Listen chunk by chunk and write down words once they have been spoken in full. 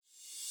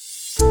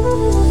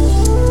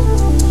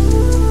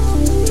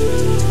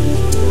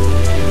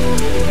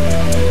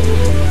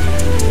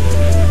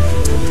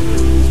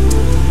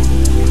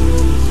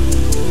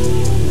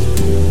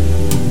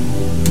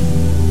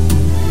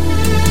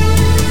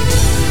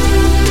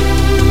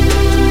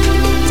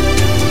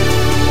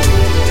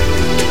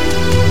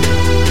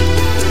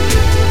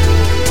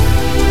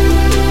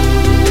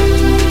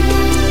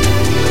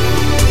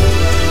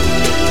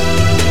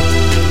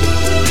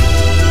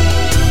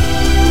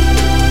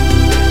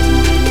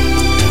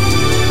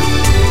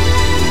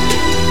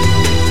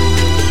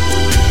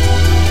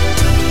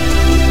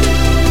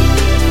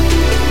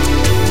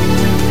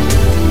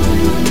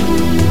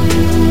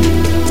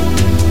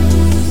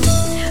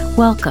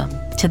Welcome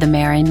to the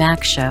Mary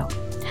Mac Show,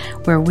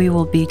 where we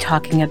will be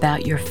talking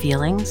about your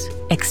feelings,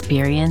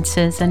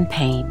 experiences, and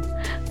pain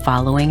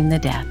following the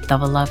death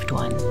of a loved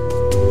one.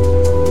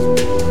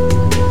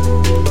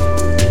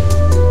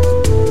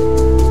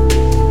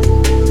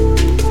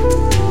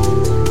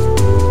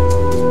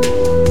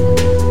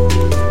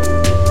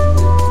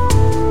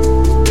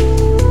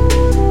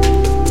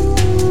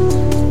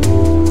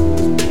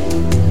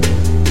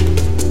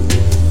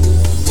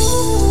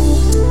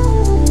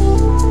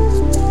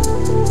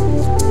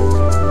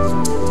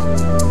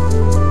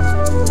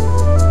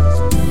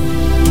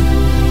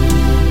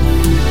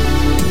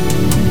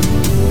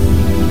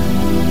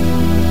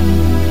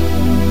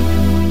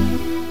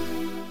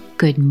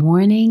 Good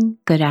morning,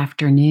 good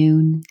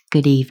afternoon,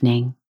 good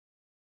evening.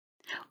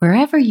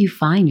 Wherever you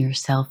find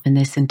yourself in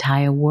this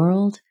entire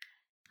world,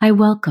 I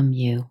welcome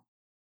you.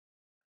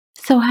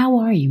 So how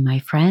are you, my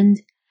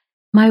friend,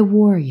 my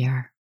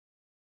warrior?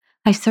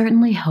 I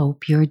certainly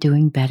hope you're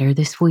doing better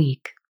this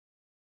week.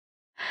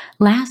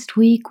 Last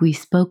week we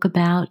spoke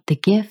about the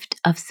gift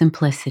of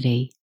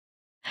simplicity.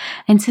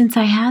 And since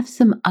I have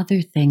some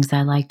other things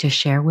I'd like to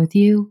share with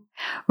you,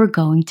 we're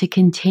going to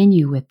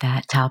continue with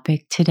that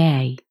topic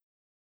today.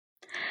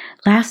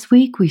 Last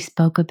week, we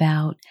spoke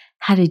about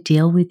how to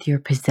deal with your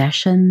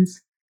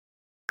possessions,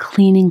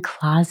 cleaning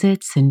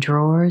closets and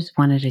drawers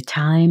one at a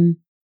time,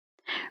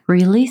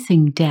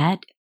 releasing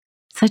debt,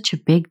 such a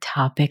big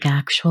topic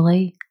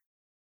actually,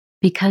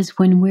 because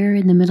when we're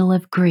in the middle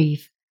of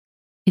grief,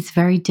 it's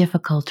very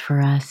difficult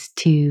for us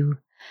to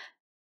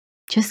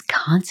just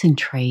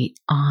concentrate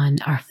on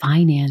our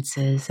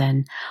finances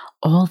and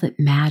all that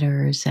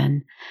matters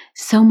and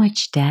so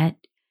much debt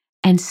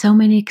and so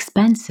many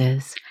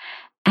expenses.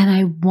 And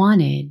I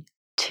wanted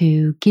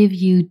to give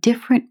you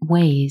different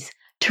ways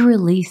to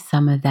release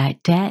some of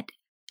that debt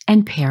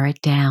and pare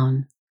it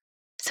down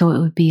so it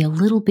would be a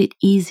little bit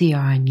easier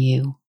on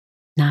you,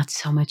 not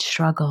so much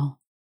struggle.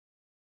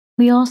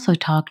 We also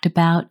talked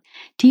about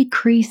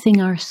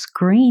decreasing our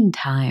screen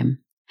time,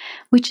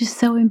 which is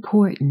so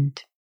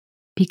important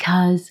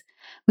because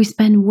we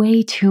spend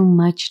way too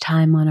much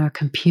time on our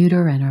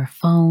computer and our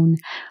phone,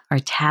 our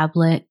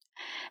tablet,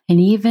 and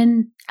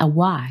even a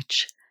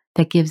watch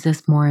that gives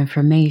us more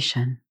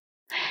information.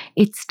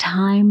 It's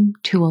time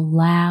to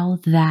allow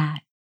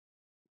that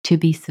to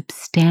be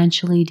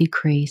substantially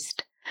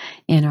decreased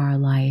in our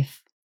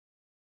life.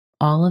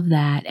 All of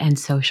that and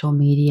social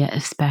media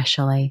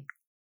especially.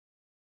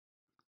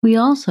 We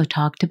also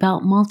talked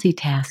about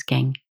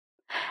multitasking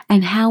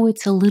and how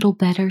it's a little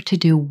better to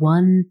do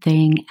one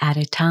thing at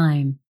a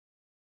time.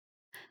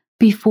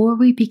 Before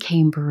we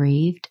became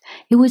bereaved,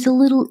 it was a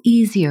little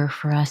easier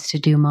for us to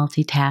do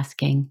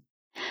multitasking.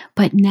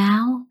 But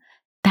now,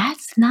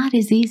 that's not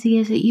as easy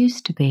as it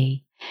used to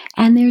be,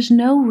 and there's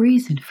no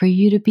reason for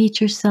you to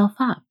beat yourself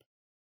up.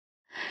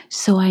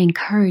 So I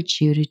encourage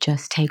you to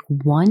just take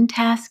one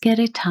task at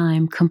a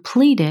time,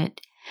 complete it,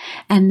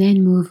 and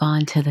then move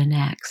on to the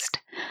next.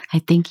 I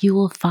think you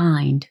will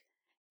find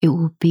it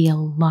will be a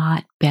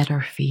lot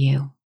better for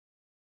you.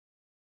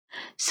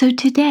 So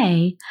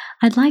today,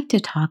 I'd like to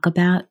talk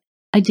about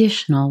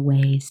additional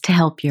ways to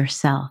help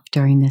yourself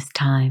during this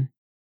time.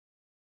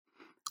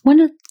 One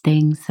of the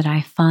things that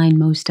I find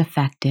most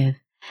effective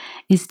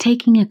is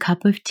taking a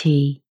cup of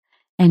tea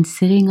and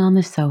sitting on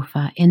the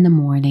sofa in the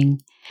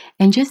morning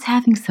and just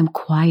having some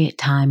quiet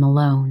time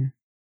alone.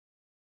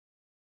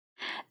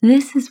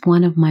 This is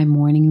one of my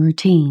morning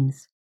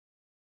routines.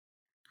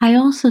 I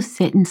also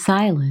sit in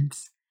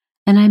silence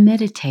and I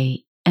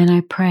meditate and I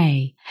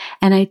pray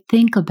and I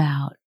think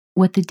about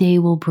what the day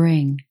will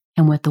bring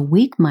and what the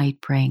week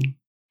might bring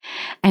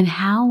and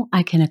how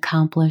I can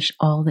accomplish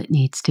all that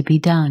needs to be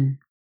done.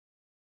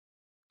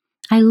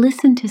 I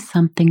listen to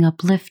something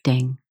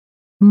uplifting,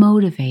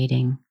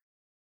 motivating,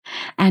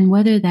 and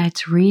whether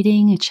that's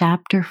reading a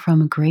chapter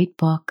from a great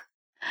book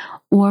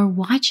or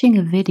watching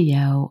a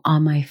video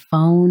on my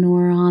phone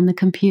or on the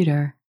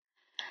computer,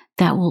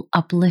 that will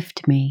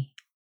uplift me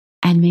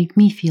and make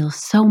me feel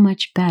so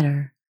much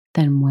better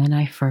than when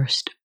I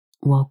first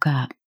woke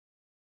up.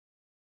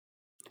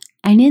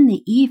 And in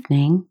the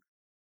evening,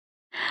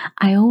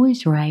 I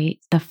always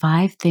write the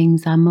 5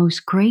 things I'm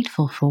most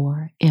grateful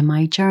for in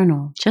my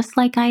journal, just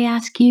like I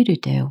ask you to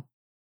do.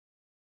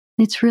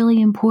 It's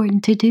really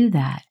important to do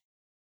that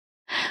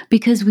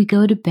because we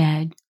go to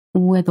bed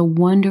with a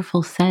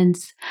wonderful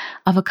sense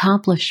of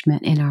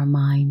accomplishment in our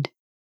mind.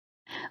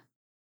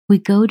 We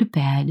go to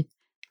bed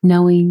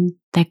knowing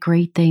that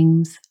great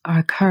things are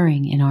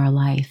occurring in our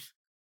life.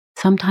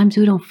 Sometimes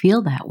we don't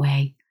feel that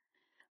way,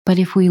 but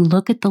if we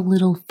look at the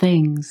little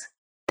things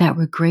that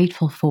we're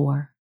grateful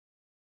for,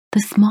 the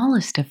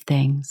smallest of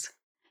things,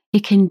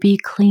 it can be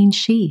clean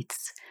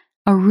sheets,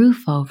 a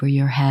roof over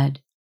your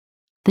head,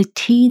 the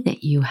tea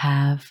that you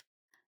have,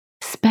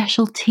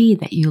 special tea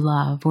that you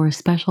love, or a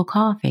special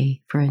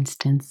coffee, for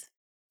instance,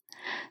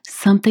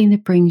 something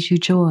that brings you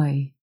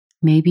joy.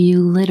 Maybe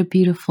you lit a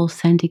beautiful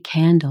scented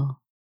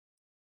candle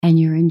and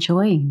you're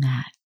enjoying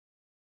that.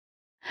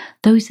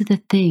 Those are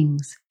the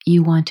things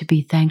you want to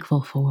be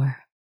thankful for.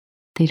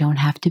 They don't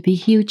have to be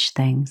huge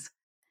things,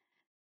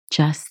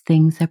 just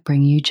things that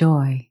bring you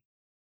joy.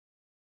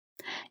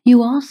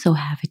 You also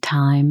have a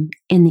time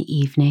in the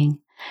evening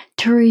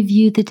to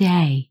review the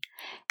day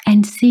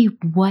and see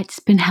what's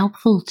been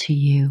helpful to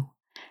you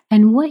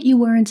and what you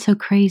weren't so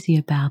crazy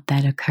about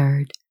that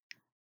occurred.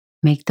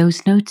 Make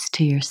those notes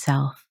to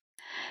yourself.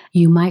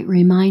 You might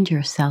remind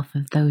yourself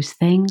of those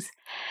things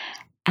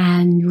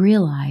and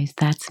realize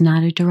that's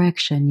not a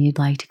direction you'd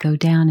like to go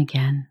down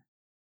again.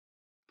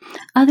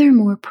 Other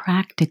more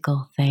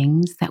practical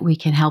things that we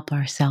can help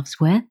ourselves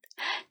with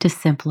to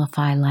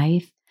simplify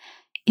life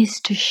is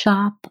to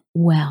shop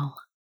well.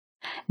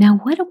 Now,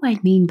 what do I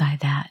mean by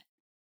that?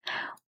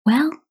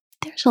 Well,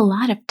 there's a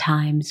lot of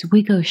times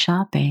we go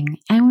shopping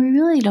and we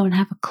really don't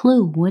have a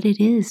clue what it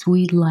is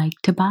we'd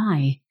like to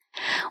buy.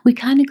 We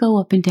kind of go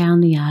up and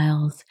down the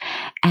aisles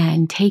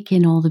and take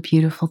in all the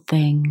beautiful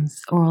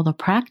things or all the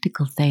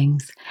practical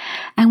things,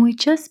 and we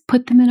just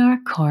put them in our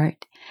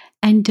cart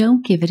and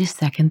don't give it a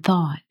second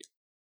thought.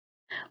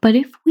 But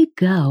if we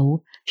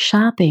go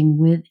shopping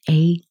with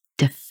a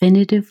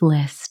definitive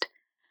list,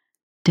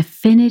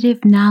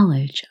 definitive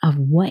knowledge of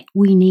what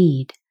we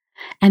need,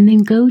 and then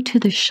go to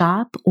the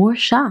shop or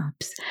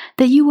shops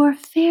that you are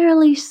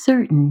fairly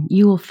certain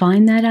you will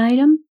find that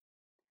item,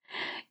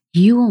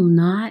 you will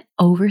not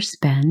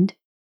overspend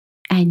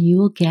and you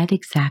will get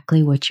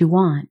exactly what you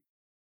want.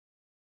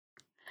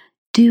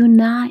 Do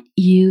not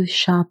use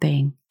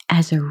shopping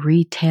as a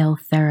retail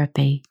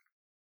therapy.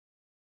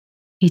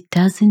 It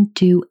doesn't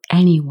do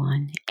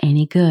anyone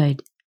any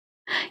good.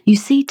 You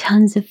see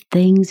tons of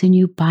things and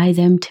you buy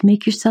them to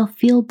make yourself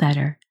feel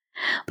better,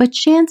 but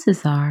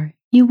chances are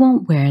you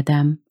won't wear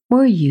them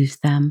or use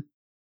them,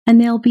 and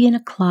they'll be in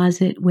a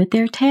closet with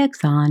their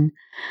tags on,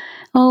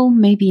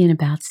 maybe in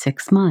about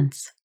 6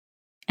 months.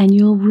 And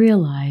you'll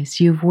realize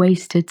you've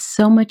wasted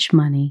so much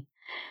money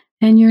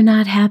and you're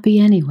not happy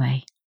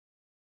anyway.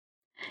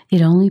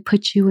 It only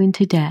puts you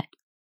into debt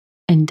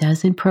and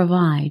doesn't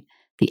provide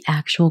the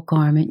actual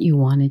garment you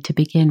wanted to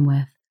begin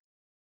with.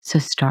 So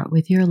start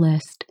with your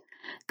list.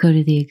 Go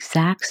to the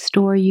exact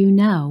store you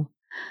know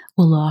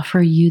will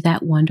offer you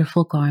that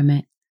wonderful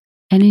garment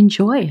and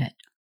enjoy it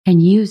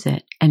and use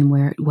it and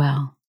wear it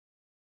well.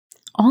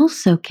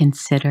 Also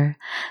consider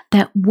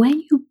that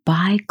when you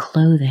buy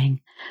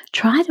clothing,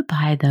 try to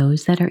buy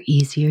those that are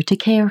easier to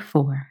care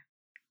for.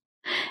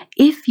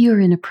 If you're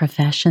in a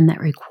profession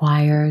that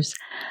requires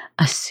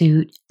a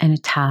suit and a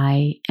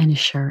tie and a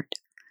shirt,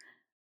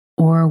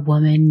 or a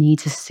woman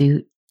needs a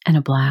suit and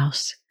a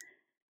blouse,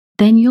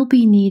 then you'll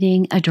be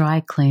needing a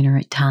dry cleaner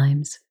at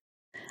times.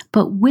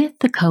 But with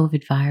the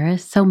COVID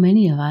virus, so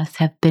many of us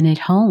have been at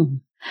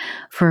home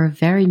for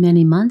very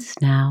many months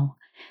now,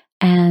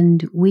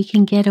 and we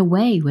can get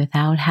away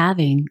without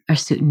having a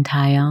suit and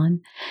tie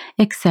on,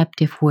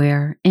 except if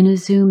we're in a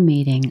Zoom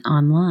meeting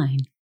online.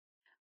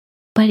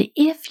 But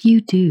if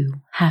you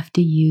do have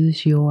to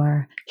use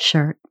your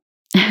shirt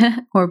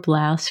or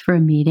blouse for a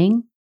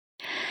meeting,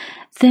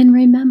 then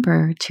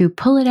remember to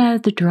pull it out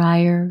of the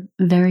dryer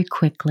very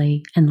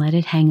quickly and let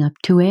it hang up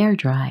to air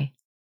dry.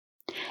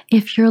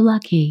 If you're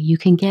lucky, you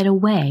can get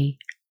away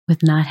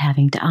with not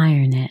having to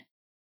iron it.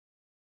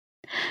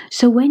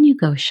 So when you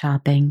go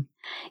shopping,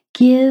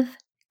 give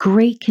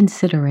great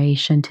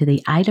consideration to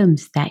the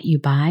items that you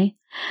buy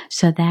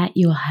so that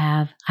you'll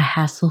have a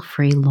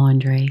hassle-free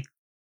laundry.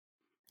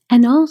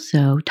 And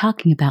also,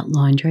 talking about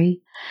laundry,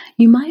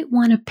 you might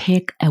want to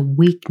pick a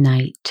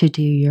weeknight to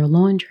do your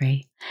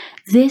laundry.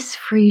 This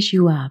frees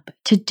you up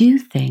to do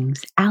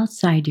things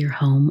outside your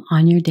home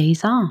on your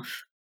days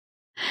off.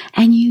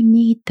 And you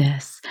need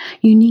this.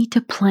 You need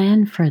to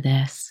plan for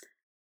this.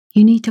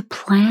 You need to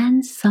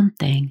plan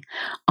something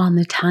on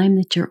the time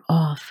that you're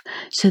off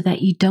so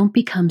that you don't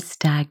become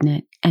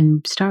stagnant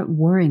and start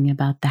worrying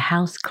about the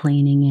house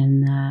cleaning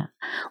and the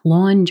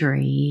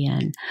laundry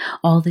and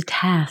all the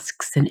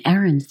tasks and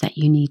errands that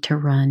you need to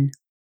run.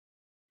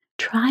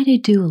 Try to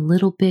do a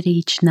little bit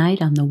each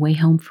night on the way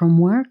home from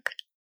work.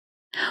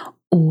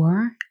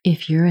 Or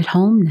if you're at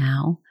home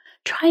now,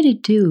 try to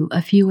do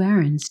a few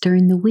errands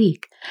during the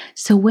week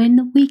so when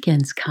the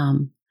weekends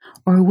come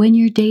or when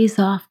your days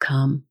off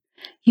come,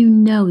 you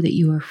know that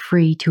you are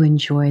free to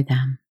enjoy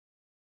them.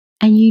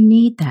 And you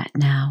need that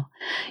now.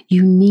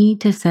 You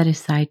need to set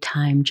aside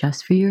time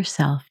just for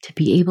yourself to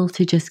be able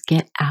to just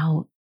get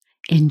out,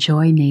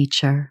 enjoy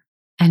nature,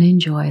 and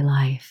enjoy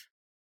life.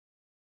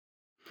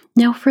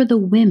 Now, for the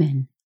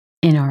women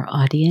in our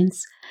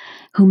audience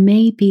who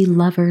may be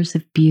lovers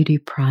of beauty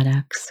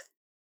products,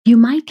 you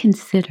might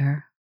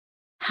consider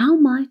how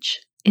much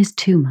is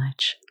too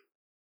much.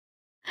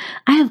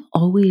 I have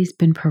always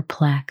been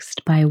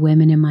perplexed by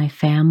women in my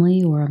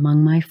family or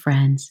among my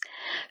friends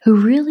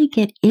who really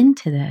get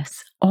into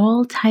this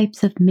all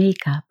types of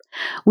makeup,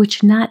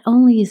 which not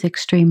only is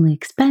extremely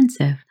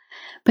expensive,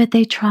 but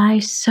they try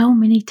so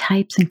many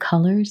types and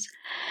colors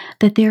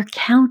that their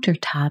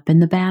countertop in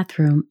the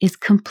bathroom is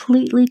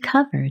completely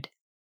covered.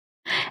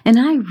 And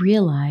I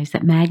realize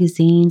that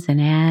magazines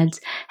and ads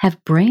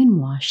have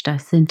brainwashed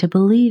us into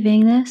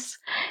believing this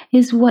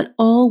is what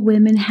all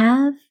women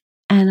have,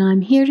 and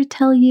I'm here to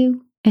tell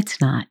you it's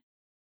not.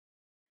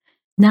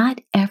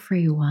 Not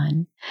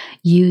everyone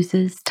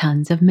uses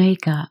tons of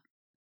makeup.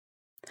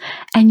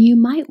 And you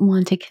might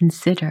want to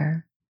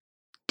consider,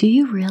 do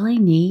you really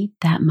need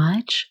that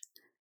much?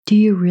 Do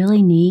you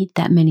really need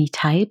that many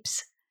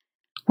types?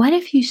 What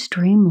if you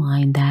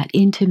streamline that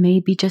into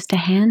maybe just a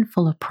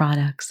handful of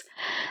products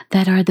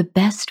that are the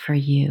best for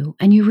you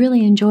and you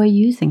really enjoy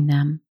using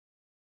them?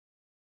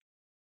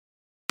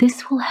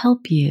 This will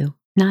help you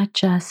not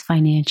just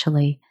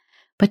financially,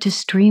 but to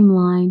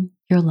streamline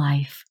your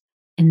life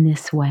in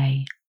this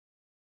way.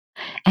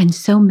 And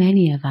so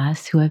many of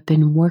us who have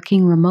been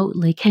working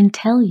remotely can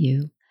tell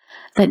you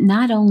that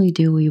not only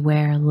do we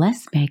wear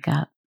less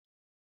makeup,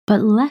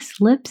 but less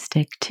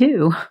lipstick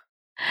too,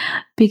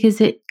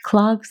 because it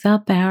clogs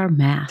up our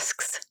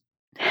masks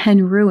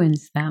and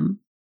ruins them.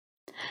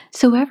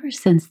 So, ever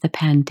since the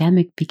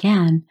pandemic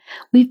began,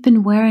 we've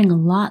been wearing a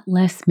lot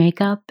less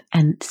makeup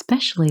and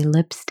especially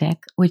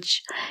lipstick,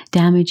 which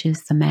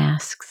damages the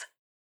masks.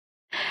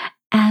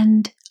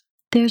 And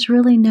there's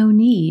really no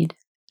need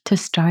to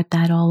start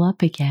that all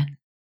up again.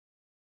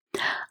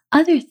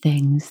 Other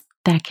things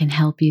that can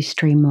help you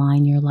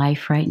streamline your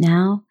life right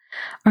now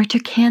are to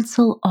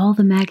cancel all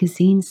the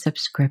magazine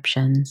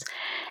subscriptions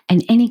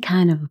and any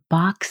kind of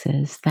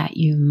boxes that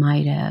you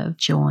might have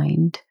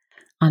joined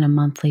on a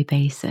monthly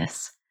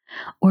basis,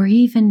 or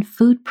even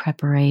food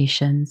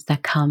preparations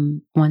that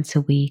come once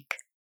a week.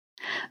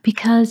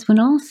 Because when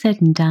all's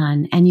said and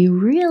done, and you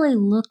really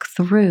look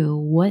through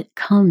what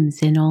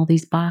comes in all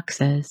these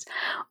boxes,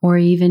 or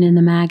even in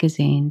the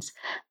magazines,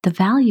 the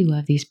value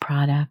of these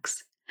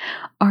products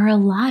are a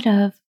lot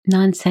of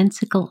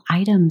nonsensical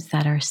items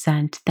that are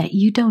sent that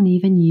you don't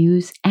even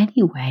use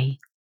anyway.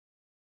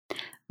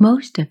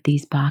 Most of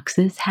these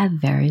boxes have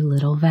very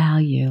little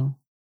value.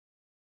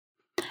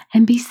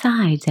 And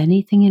besides,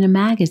 anything in a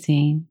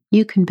magazine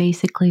you can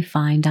basically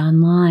find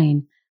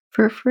online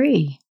for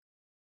free.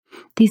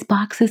 These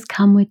boxes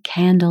come with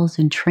candles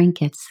and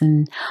trinkets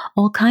and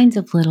all kinds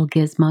of little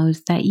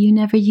gizmos that you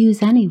never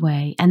use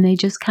anyway, and they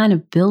just kind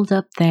of build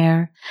up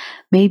there,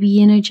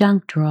 maybe in a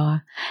junk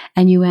drawer,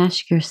 and you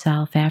ask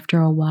yourself after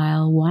a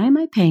while, why am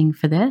I paying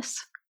for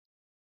this?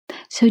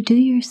 So do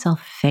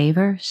yourself a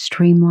favor,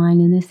 streamline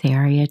in this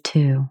area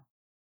too.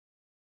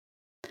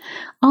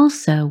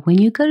 Also,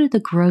 when you go to the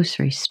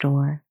grocery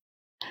store,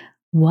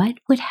 what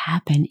would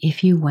happen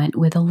if you went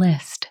with a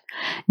list?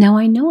 Now,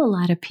 I know a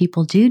lot of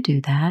people do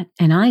that,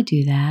 and I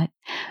do that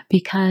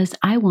because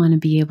I want to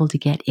be able to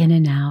get in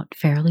and out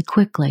fairly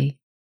quickly.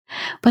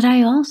 But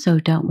I also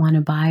don't want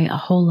to buy a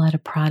whole lot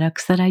of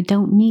products that I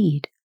don't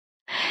need.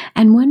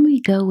 And when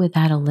we go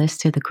without a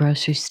list to the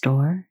grocery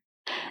store,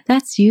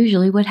 that's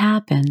usually what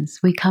happens.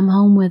 We come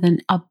home with an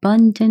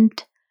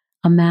abundant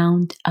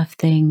amount of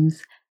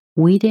things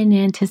we didn't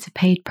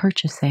anticipate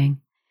purchasing.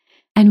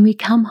 And we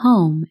come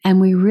home and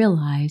we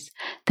realize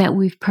that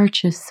we've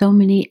purchased so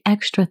many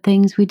extra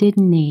things we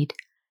didn't need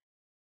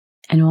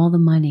and all the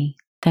money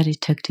that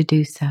it took to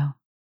do so.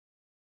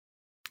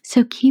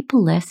 So keep a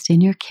list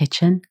in your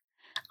kitchen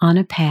on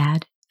a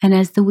pad, and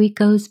as the week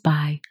goes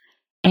by,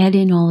 add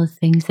in all the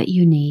things that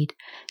you need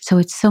so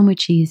it's so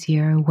much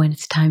easier when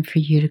it's time for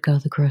you to go to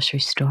the grocery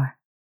store.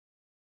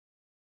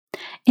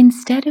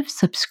 Instead of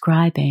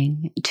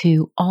subscribing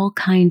to all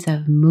kinds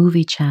of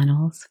movie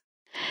channels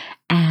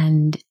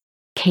and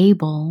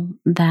cable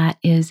that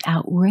is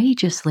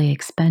outrageously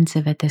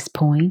expensive at this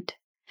point,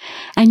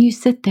 and you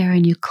sit there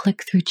and you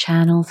click through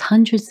channels,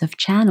 hundreds of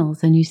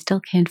channels, and you still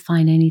can't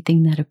find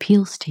anything that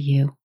appeals to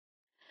you.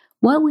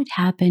 What would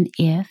happen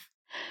if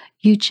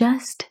you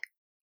just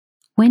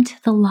went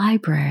to the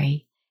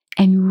library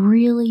and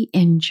really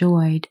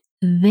enjoyed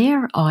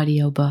their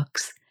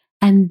audiobooks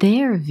and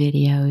their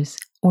videos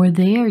or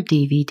their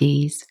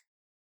DVDs?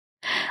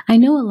 I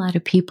know a lot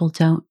of people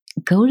don't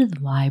go to the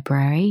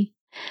library,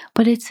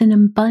 but it's an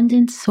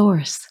abundant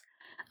source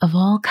of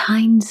all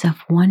kinds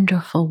of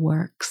wonderful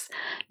works,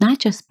 not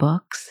just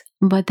books,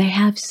 but they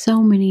have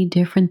so many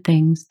different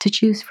things to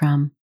choose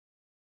from.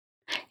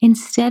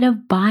 Instead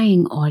of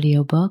buying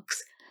audiobooks,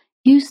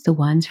 use the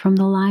ones from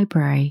the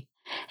library.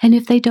 And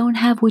if they don't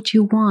have what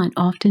you want,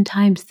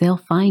 oftentimes they'll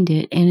find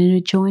it in an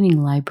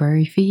adjoining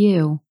library for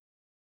you.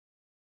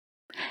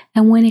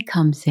 And when it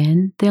comes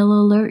in, they'll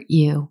alert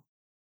you.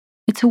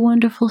 It's a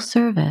wonderful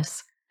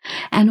service.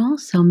 And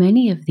also,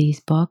 many of these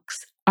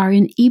books are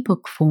in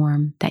ebook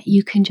form that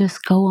you can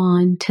just go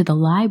on to the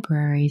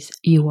library's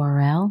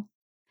URL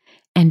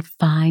and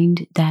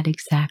find that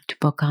exact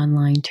book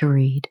online to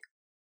read.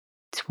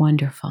 It's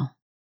wonderful.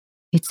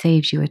 It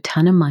saves you a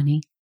ton of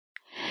money,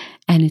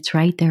 and it's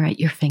right there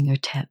at your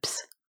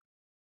fingertips.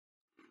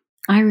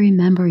 I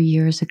remember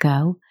years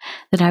ago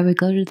that I would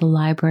go to the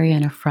library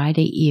on a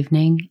Friday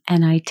evening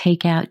and I'd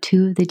take out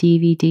 2 of the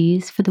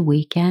DVDs for the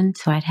weekend,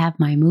 so I'd have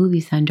my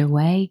movies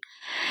underway,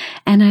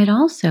 and I'd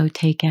also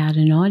take out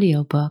an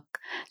audiobook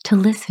to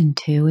listen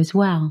to as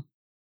well.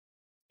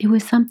 It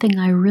was something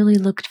I really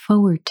looked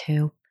forward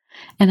to,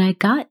 and I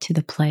got to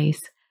the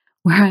place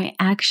where I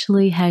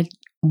actually had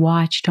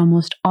watched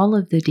almost all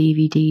of the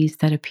DVDs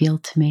that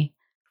appealed to me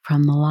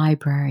from the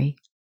library.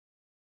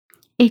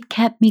 It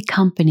kept me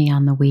company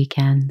on the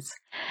weekends,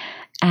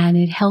 and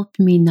it helped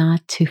me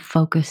not to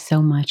focus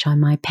so much on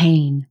my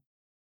pain.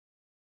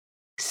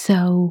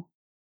 So,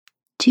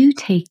 do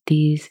take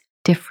these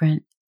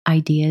different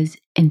ideas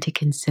into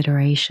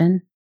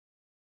consideration.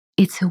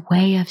 It's a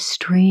way of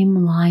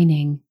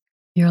streamlining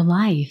your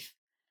life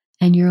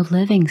and your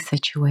living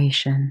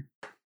situation.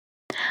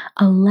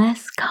 A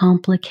less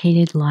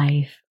complicated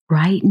life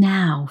right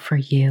now for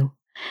you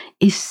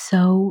is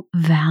so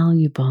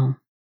valuable.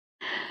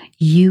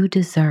 You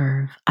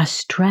deserve a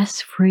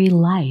stress-free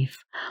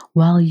life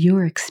while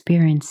you're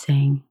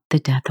experiencing the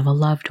death of a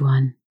loved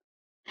one.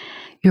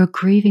 Your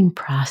grieving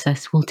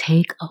process will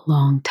take a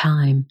long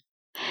time,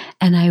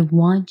 and I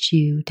want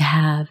you to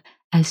have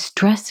as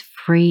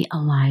stress-free a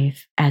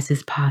life as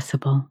is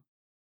possible.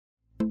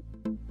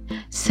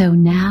 So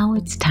now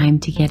it's time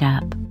to get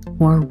up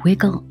or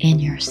wiggle in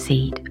your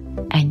seat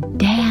and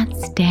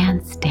dance,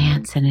 dance,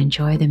 dance and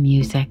enjoy the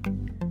music.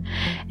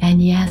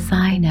 And yes,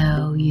 I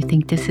know you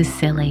think this is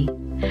silly,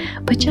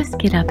 but just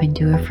get up and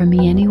do it for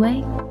me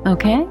anyway,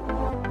 okay?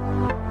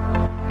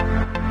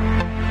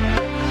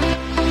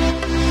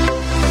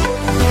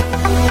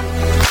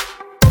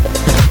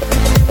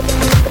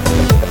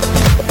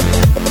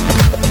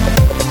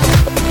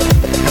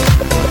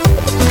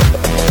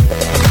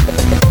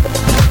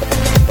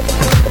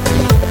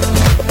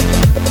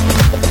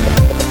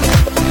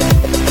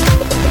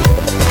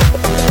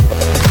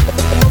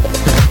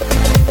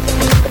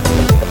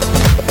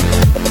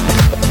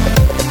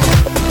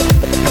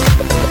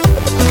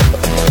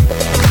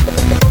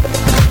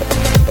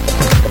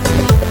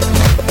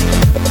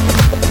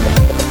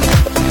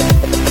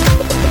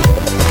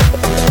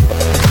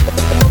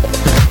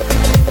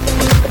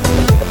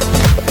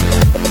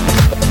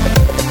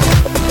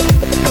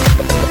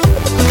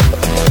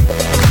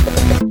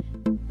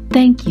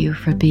 Thank you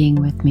for being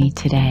with me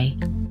today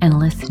and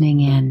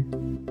listening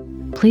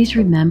in. Please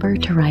remember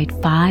to write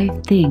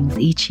 5 things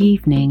each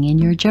evening in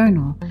your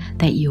journal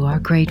that you are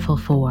grateful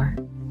for.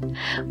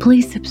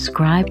 Please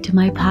subscribe to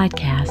my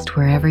podcast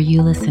wherever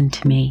you listen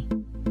to me,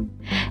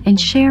 and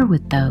share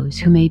with those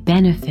who may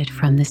benefit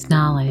from this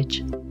knowledge.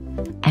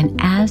 And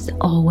as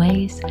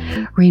always,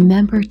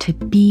 remember to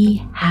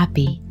be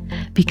happy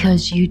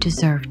because you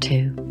deserve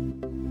to.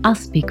 I'll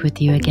speak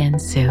with you again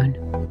soon.